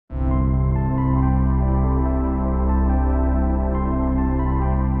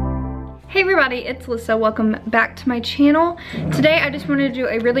Hey everybody, it's Alyssa. Welcome back to my channel. Today I just wanted to do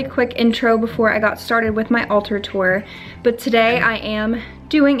a really quick intro before I got started with my altar tour. But today I am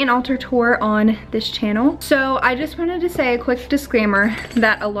doing an altar tour on this channel. So I just wanted to say a quick disclaimer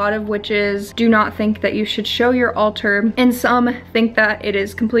that a lot of witches do not think that you should show your altar, and some think that it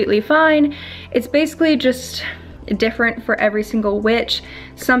is completely fine. It's basically just different for every single witch.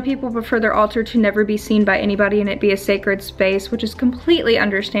 Some people prefer their altar to never be seen by anybody and it be a sacred space, which is completely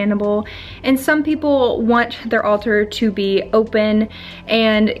understandable. And some people want their altar to be open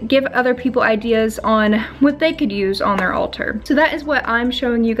and give other people ideas on what they could use on their altar. So that is what I'm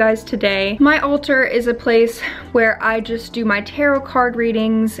showing you guys today. My altar is a place where I just do my tarot card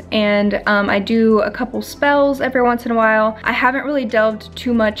readings, and I do a couple spells every once in a while. I haven't really delved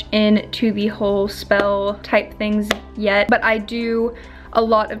too much into the whole spell type things yet, but I do a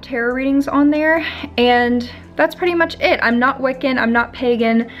lot of tarot readings on there, and that's pretty much it. I'm not Wiccan, I'm not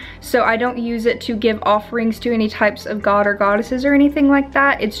pagan, so I don't use it to give offerings to any types of god or goddesses or anything like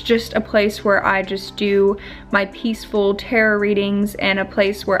that. It's just a place where I just do my peaceful tarot readings and a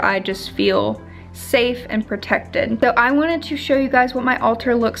place where I just feel safe and protected. So I wanted to show you guys what my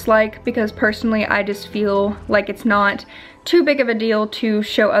altar looks like, because personally I just feel like it's not too big of a deal to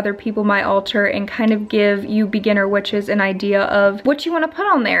show other people my altar and kind of give you beginner witches an idea of what you want to put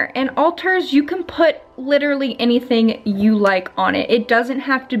on there. And altars, you can put literally anything you like on it. It doesn't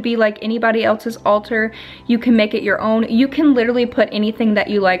have to be like anybody else's altar. You can make it your own. You can literally put anything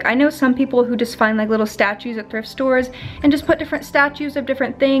that you like. I know some people who just find like little statues at thrift stores and just put different statues of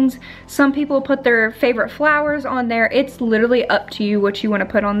different things. Some people put their favorite flowers on there. It's literally up to you what you want to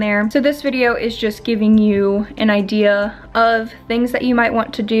put on there. So this video is just giving you an idea of things that you might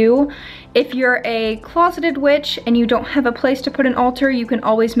want to do. If you're a closeted witch and you don't have a place to put an altar, you can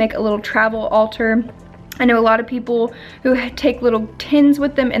always make a little travel altar. I know a lot of people who take little tins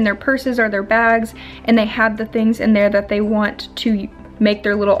with them in their purses or their bags, and they have the things in there that they want to make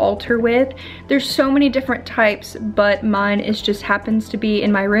their little altar with. There's so many different types, but mine is just happens to be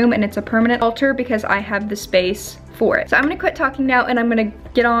in my room, and it's a permanent altar because I have the space for it. So I'm gonna quit talking now and I'm gonna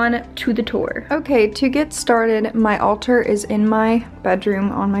get on to the tour. Okay, to get started, my altar is in my bedroom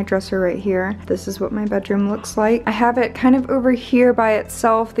on my dresser right here. This is what my bedroom looks like. I have it kind of over here by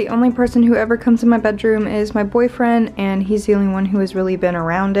itself. The only person who ever comes in my bedroom is my boyfriend, and he's the only one who has really been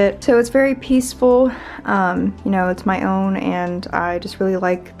around it. So it's very peaceful. You know, it's my own, and I just really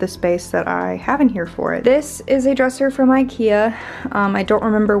like the space that I have in here for it. This is a dresser from IKEA. I don't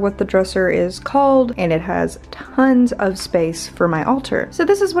remember what the dresser is called, and it has tons of space for my altar. So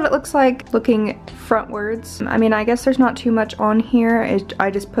this is what it looks like looking frontwards. I mean, I guess there's not too much on here.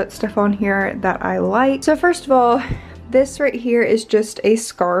 I just put stuff on here that I like. So first of all, this right here is just a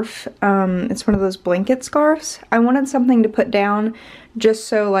scarf. It's one of those blanket scarves. I wanted something to put down just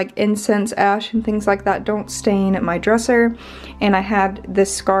so like incense, ash, and things like that don't stain my dresser. And I had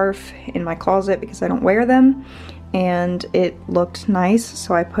this scarf in my closet because I don't wear them, and it looked nice,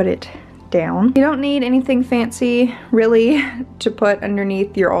 so I put it down. You don't need anything fancy really to put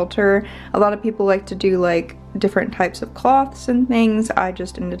underneath your altar. A lot of people like to do like different types of cloths and things. I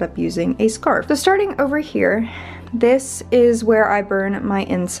just ended up using a scarf. So starting over here, this is where I burn my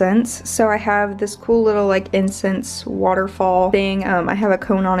incense. So I have this cool little like incense waterfall thing. I have a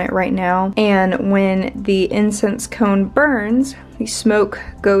cone on it right now, and when the incense cone burns, the smoke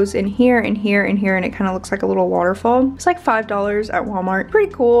goes in here and here and here, and it kind of looks like a little waterfall. It's like $5 at Walmart.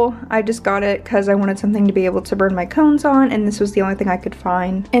 Pretty cool. I just got it because I wanted something to be able to burn my cones on, and this was the only thing I could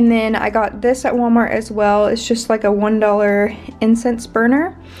find. And then I got this at Walmart as well. It's just like a $1 incense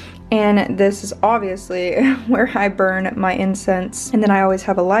burner. And this is obviously where I burn my incense. And then I always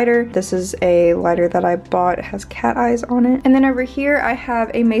have a lighter. This is a lighter that I bought. It has cat eyes on it. And then over here I have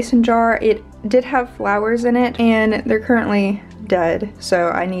a mason jar. It did have flowers in it, and they're currently dead, so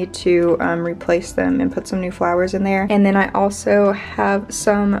I need to replace them and put some new flowers in there. And then I also have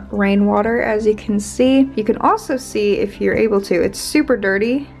some rainwater, as you can see. You can also see, if you're able to, it's super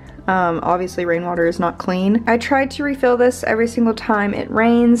dirty. Obviously rainwater is not clean. I tried to refill this every single time it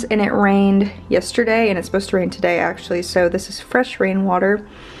rains, and it rained yesterday, and it's supposed to rain today actually, so this is fresh rainwater.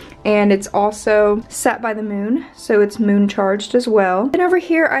 And it's also set by the moon, so it's moon charged as well. And over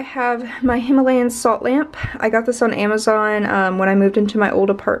here I have my Himalayan salt lamp. I got this on Amazon when I moved into my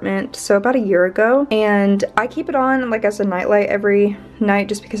old apartment, so about a year ago. And I keep it on like as a nightlight every night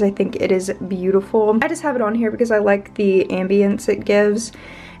just because I think it is beautiful. I just have it on here because I like the ambience it gives.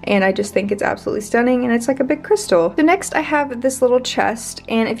 and I just think it's absolutely stunning, and it's like a big crystal. So next I have this little chest,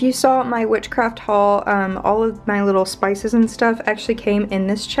 and if you saw my witchcraft haul, all of my little spices and stuff actually came in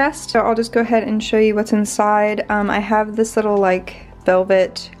this chest. So I'll just go ahead and show you what's inside. I have this little like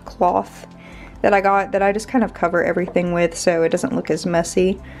velvet cloth that I got that I just kind of cover everything with so it doesn't look as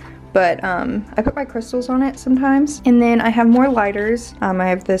messy. But I put my crystals on it sometimes. And then I have more lighters. I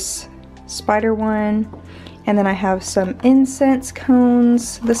have this spider one, and then I have some incense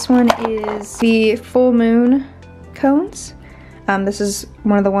cones. This one is the full moon cones. This is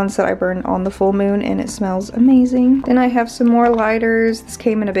one of the ones that I burn on the full moon, and it smells amazing. Then I have some more lighters. This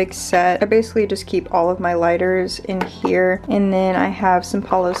came in a big set. I basically just keep all of my lighters in here. And then I have some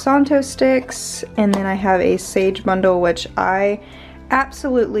Palo Santo sticks, and then I have a sage bundle, which I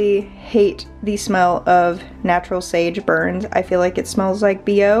absolutely hate the smell of natural sage burned. I feel like it smells like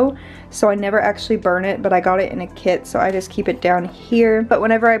BO, so I never actually burn it, but I got it in a kit, so I just keep it down here. But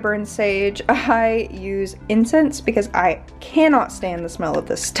whenever I burn sage, I use incense because I cannot stand the smell of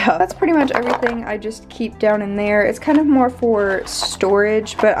this stuff. That's pretty much everything I just keep down in there. It's kind of more for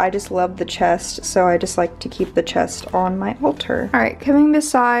storage, but I just love the chest, so I just like to keep the chest on my altar. Alright, coming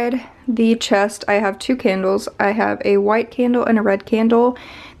beside the chest, I have two candles. I have a white candle and a red candle.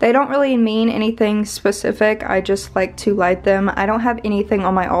 They don't really mean anything specific. I just like to light them. I don't have anything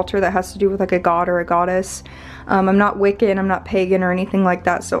on my altar that has to do with like a god or a goddess. I'm not Wiccan, I'm not pagan or anything like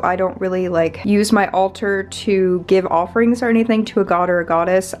that, so I don't really like use my altar to give offerings or anything to a god or a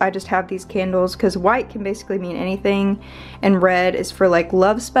goddess. I just have these candles because white can basically mean anything, and red is for like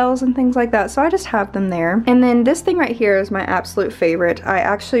love spells and things like that, so I just have them there. And then this thing right here is my absolute favorite. I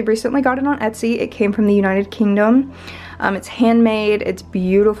actually recently got it on Etsy. It came from the United Kingdom. It's handmade, it's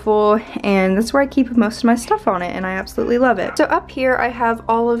beautiful, and that's where I keep most of my stuff on it, and I absolutely love it. So up here I have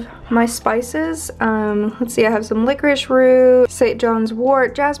all of my spices. Let's see, I have some licorice root, St. John's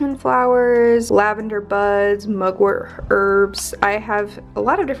wort, jasmine flowers, lavender buds, mugwort herbs. I have a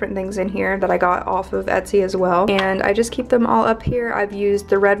lot of different things in here that I got off of Etsy as well, and I just keep them all up here. I've used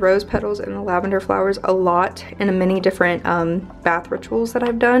the red rose petals and the lavender flowers a lot in many different bath rituals that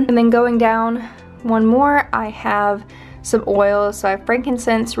I've done. And then going down one more, I have some oils. So I have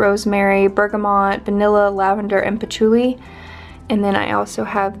frankincense, rosemary, bergamot, vanilla, lavender, and patchouli. And then I also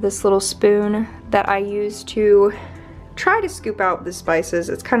have this little spoon that I use to try to scoop out the spices.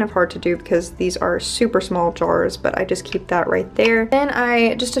 It's kind of hard to do because these are super small jars, but I just keep that right there.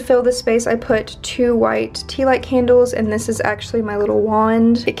 Then just to fill this space, I put two white tea light candles, and this is actually my little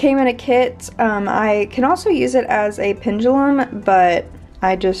wand. It came in a kit. I can also use it as a pendulum, but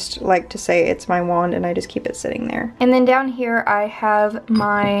I just like to say it's my wand, and I just keep it sitting there. And then down here I have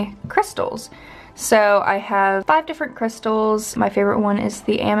my crystals. So I have 5 different crystals. My favorite one is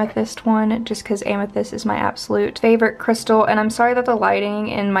the amethyst one, just because amethyst is my absolute favorite crystal. And I'm sorry that the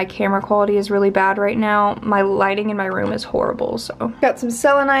lighting and my camera quality is really bad right now. My lighting in my room is horrible. So got some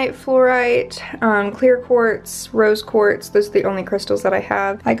selenite, fluorite, clear quartz, rose quartz. Those are the only crystals that I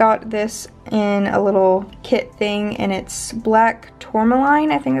have. I got this in a little kit thing, and it's black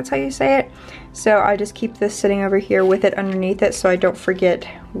tourmaline, I think that's how you say it. So I just keep this sitting over here with it underneath it so I don't forget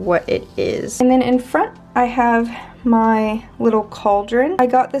what it is. And then in front I have my little cauldron. I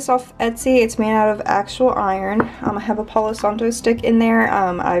got this off Etsy. It's made out of actual iron. I have a Palo Santo stick in there.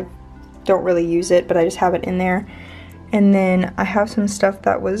 I don't really use it, but I just have it in there. And then I have some stuff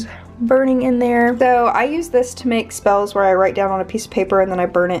that was burning in there. So I use this to make spells where I write down on a piece of paper and then I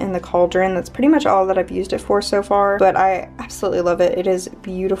burn it in the cauldron. That's pretty much all that I've used it for so far, but I absolutely love it. It is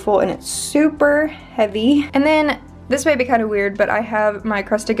beautiful and it's super heavy. And then this may be kind of weird, but I have my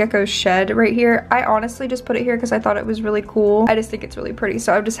Crested Gecko shed right here. I honestly just put it here because I thought it was really cool. I just think it's really pretty,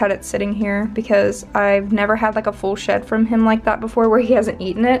 so I've just had it sitting here because I've never had like a full shed from him like that before where he hasn't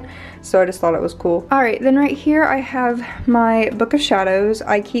eaten it, so I just thought it was cool. Alright, then right here I have my Book of Shadows.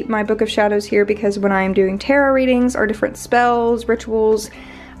 I keep my Book of Shadows here because when I am doing tarot readings or different spells, rituals,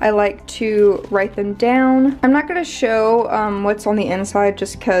 I like to write them down. I'm not gonna show what's on the inside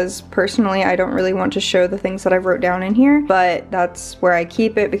just because personally I don't really want to show the things that I've wrote down in here, but that's where I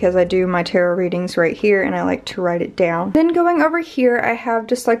keep it because I do my tarot readings right here and I like to write it down. Then going over here I have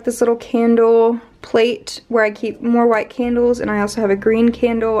just like this little candle plate where I keep more white candles, and I also have a green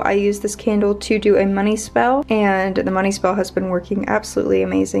candle. I use this candle to do a money spell, and the money spell has been working absolutely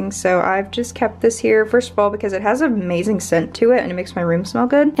amazing, so I've just kept this here first of all because it has an amazing scent to it and it makes my room smell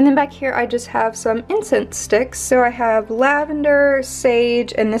good. And then back here I just have some incense sticks. So I have lavender,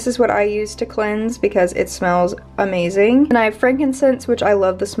 sage, and this is what I use to cleanse because it smells amazing. And I have frankincense, which I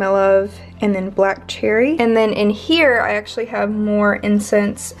love the smell of, and then black cherry. And then in here I actually have more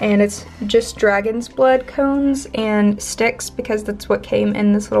incense, and it's just dragon's blood cones and sticks because that's what came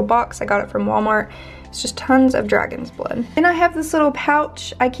in this little box. I got it from Walmart. It's just tons of dragon's blood. Then I have this little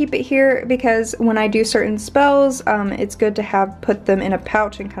pouch. I keep it here because when I do certain spells, it's good to put them in a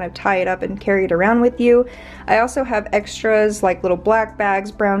pouch and kind of tie it up and carry it around with you. I also have extras like little black bags,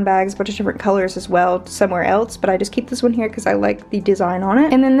 brown bags, a bunch of different colors as well somewhere else, but I just keep this one here because I like the design on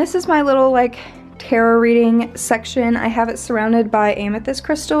it. And then this is my little like tarot reading section. I have it surrounded by amethyst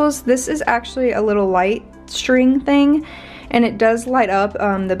crystals. This is actually a little light string thing, and it does light up.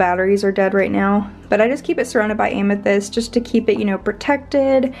 The batteries are dead right now, but I just keep it surrounded by amethyst just to keep it, you know,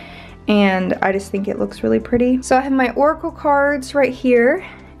 protected, and I just think it looks really pretty. So I have my oracle cards right here,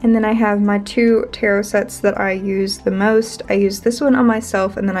 and then I have my 2 tarot sets that I use the most. I use this one on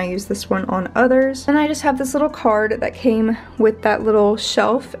myself, and then I use this one on others. And I just have this little card that came with that little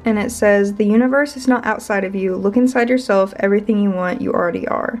shelf, and it says, "The universe is not outside of you. Look inside yourself. Everything you want, you already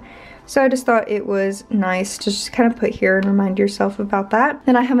are." So I just thought it was nice to just kind of put here and remind yourself about that.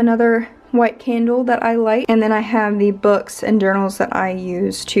 Then I have another white candle that I light, and then I have the books and journals that I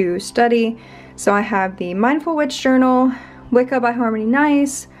use to study. So I have the Mindful Witch Journal, Wicca by Harmony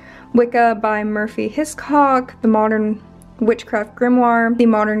Nice, Wicca by Murphy Hiscock, the Modern Witchcraft Grimoire, the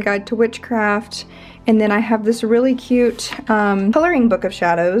Modern Guide to Witchcraft, and then I have this really cute coloring book of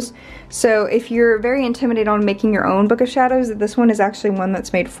shadows. So if you're very intimidated on making your own book of shadows, this one is actually one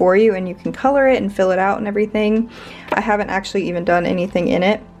that's made for you, and you can color it and fill it out and everything. I haven't actually even done anything in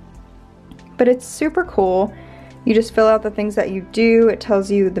it, but it's super cool. You just fill out the things that you do. It tells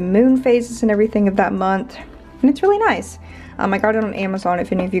you the moon phases and everything of that month, and it's really nice. I got it on Amazon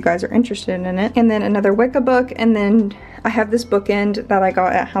if any of you guys are interested in it. And then another Wicca book, and then I have this bookend that I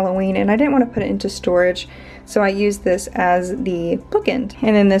got at Halloween, and I didn't want to put it into storage, so I used this as the bookend.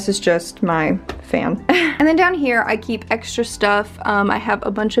 And then this is just my fan. And then down here I keep extra stuff. I have a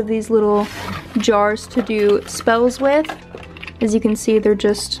bunch of these little jars to do spells with. As you can see, they're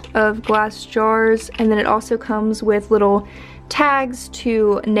just of glass jars, and then it also comes with little tags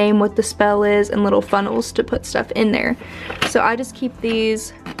to name what the spell is and little funnels to put stuff in there. So I just keep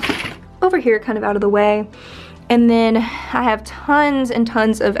these over here kind of out of the way. And then I have tons and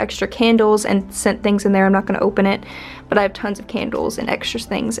tons of extra candles and scent things in there. I'm not going to open it, but I have tons of candles and extra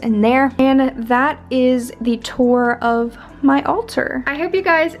things in there. And that is the tour of my altar. I hope you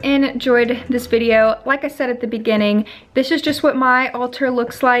guys enjoyed this video. Like I said at the beginning, this is just what my altar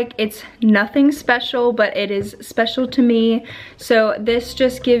looks like. It's nothing special, but it is special to me. So this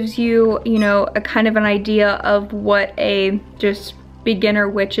just gives you, you know, a kind of an idea of what a just beginner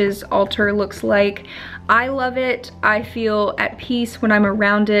witch's altar looks like. I love it. I feel at peace when I'm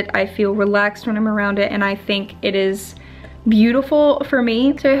around it. I feel relaxed when I'm around it, and I think it is beautiful for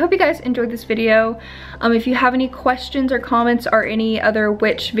me. So I hope you guys enjoyed this video. If you have any questions or comments or any other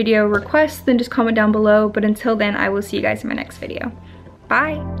witch video requests, then just comment down below. But until then, I will see you guys in my next video.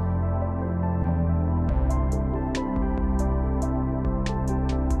 Bye.